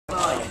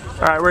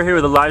All right, we're here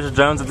with Elijah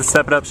Jones at the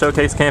Step It Up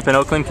Showcase Camp in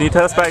Oakland. Can you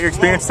tell us about your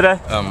experience today?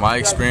 My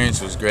experience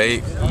was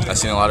great. I've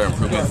seen a lot of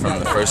improvement from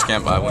the first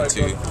camp I went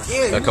to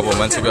a couple of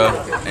months ago,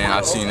 and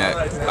I've seen that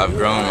I've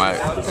grown. My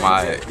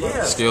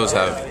skills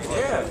have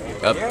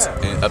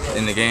upped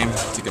in the game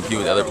to compete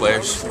with other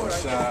players.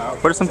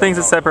 What are some things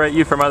that separate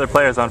you from other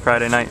players on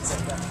Friday nights?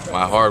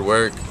 My hard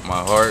work,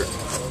 my heart,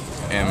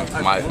 and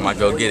my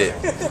go get it.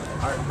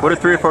 What are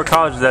 3 or 4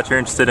 colleges that you're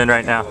interested in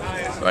right now?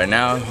 Right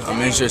now,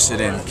 I'm interested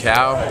in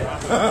Cal,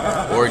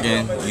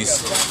 Oregon,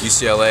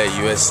 UCLA,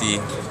 USC,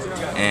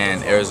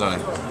 and Arizona.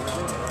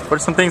 What are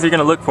some things you're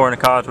going to look for in a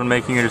college when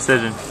making your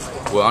decision?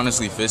 What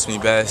honestly fits me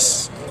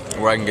best,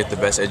 where I can get the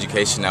best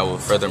education that will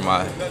further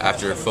my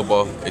after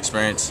football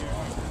experience,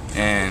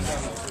 and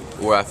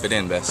where I fit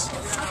in best.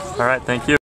 All right, thank you.